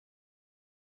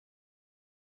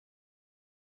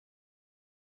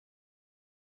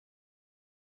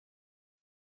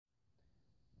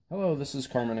Hello, this is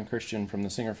Carmen and Christian from the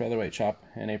Singer Featherweight shop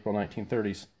in April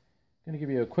 1930s. I'm going to give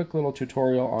you a quick little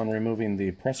tutorial on removing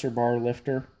the presser bar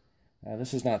lifter.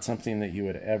 This is not something that you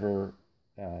would ever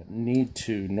need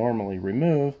to normally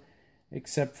remove,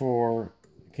 except for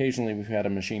occasionally we've had a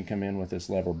machine come in with this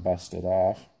lever busted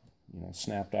off,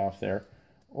 snapped off there,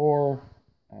 or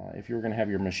if you were going to have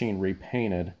your machine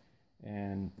repainted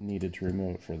and needed to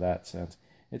remove it for that sense.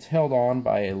 It's held on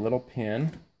by a little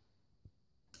pin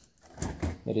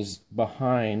that is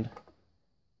behind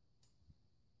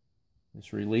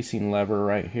this releasing lever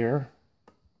right here.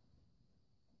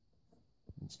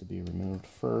 Needs to be removed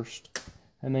first,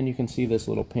 and then you can see this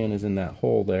little pin is in that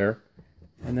hole there,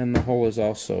 and then the hole is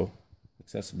also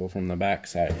accessible from the back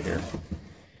side here.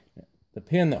 The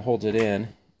pin that holds it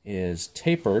in is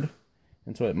tapered,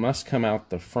 and so it must come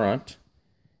out the front,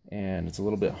 and it's a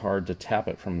little bit hard to tap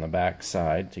it from the back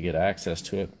side to get access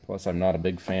to it. Plus, I'm not a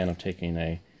big fan of taking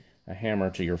a hammer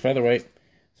to your featherweight,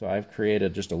 so I've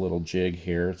created just a little jig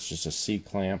here. It's just a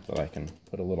C-clamp that I can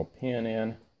put a little pin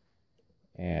in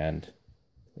and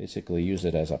basically use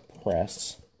it as a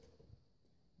press,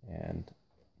 and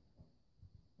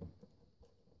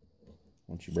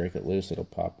once you break it loose, it'll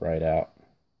pop right out,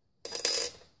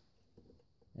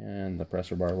 and the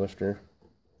presser bar lifter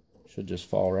should just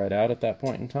fall right out at that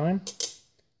point in time.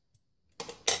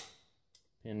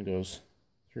 Pin goes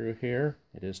through here.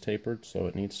 It is tapered, so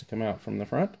it needs to come out from the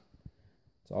front.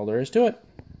 That's all there is to it.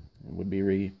 It would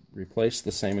be replaced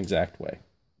the same exact way.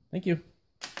 Thank you.